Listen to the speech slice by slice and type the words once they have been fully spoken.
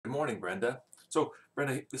morning, Brenda. So,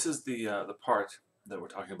 Brenda, this is the part that we're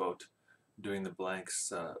talking about doing the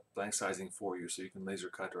blanks, blank sizing for you, so you can laser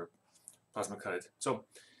cut or plasma cut it. So,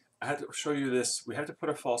 I had to show you this. We have to put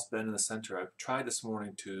a false bend in the center. I've tried this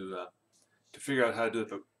morning to figure out how to do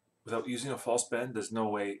it, but without using a false bend, there's no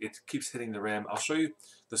way. It keeps hitting the ram. I'll show you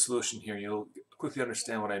the solution here. You'll quickly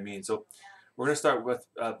understand what I mean. So, we're going to start with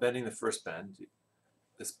bending the first bend.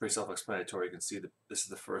 It's pretty self-explanatory. You can see that this is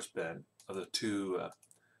the first bend of the two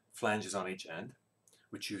flanges on each end,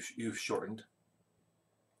 which you've shortened.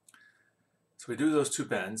 So we do those two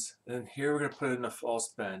bends, and then here we're going to put in a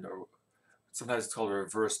false bend, or sometimes it's called a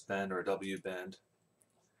reverse bend or a W bend.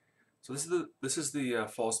 So this is the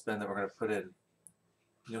false bend that we're going to put in.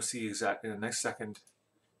 You'll see exactly in the next second.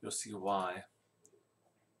 You'll see why.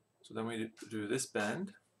 So then we do this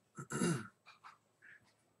bend,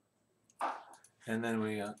 and then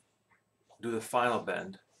we do the final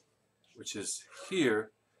bend, which is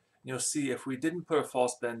here. You'll see if we didn't put a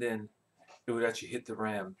false bend in, it would actually hit the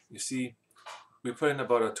ram. You see, we put in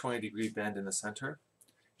about a 20-degree bend in the center.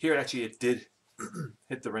 Here, actually, it did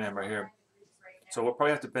hit the ram right here. So we'll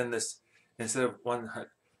probably have to bend this instead of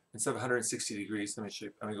 160 degrees. Let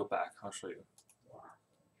me go back. I'll show you.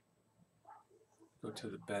 Go to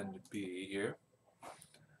the bend B here.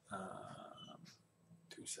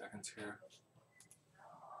 2 seconds here.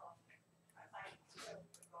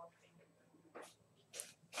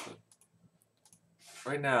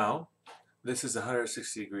 Right now, this is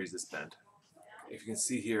 160 degrees, this bend. If you can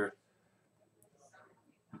see here,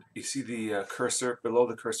 you see the cursor, below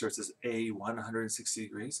the cursor it says A 160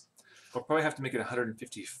 degrees. We'll probably have to make it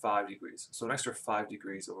 155 degrees, so an extra 5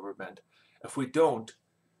 degrees over bend. If we don't,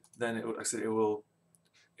 then like I said, it will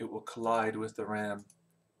collide with the ram,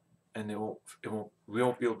 and we won't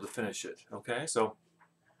be able to finish it. Okay, so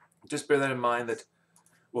just bear that in mind, that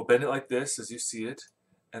we'll bend it like this as you see it,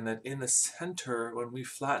 and then in the center, when we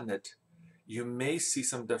flatten it, you may see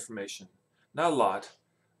some deformation. Not a lot,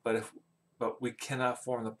 but we cannot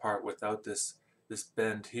form the part without this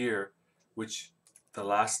bend here, which the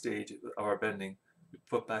last stage of our bending, we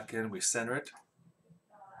put back in, we center it,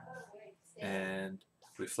 and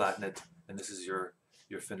we flatten it, and this is your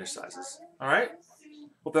finished sizes. All right,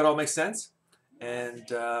 hope that all makes sense, and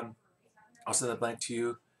I'll send the blank to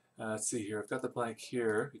you. Let's see here, I've got the blank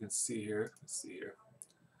here. You can see here. Let's see here,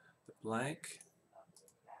 the blank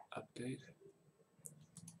update.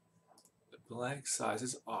 The blank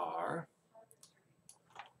sizes are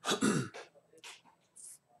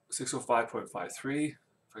 605.53. If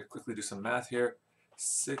I quickly do some math here,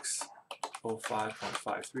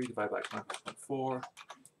 605.53 divided by 20.4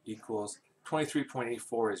 equals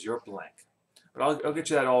 23.84 is your blank. But I'll get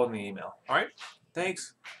you that all in the email. All right?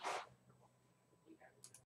 Thanks.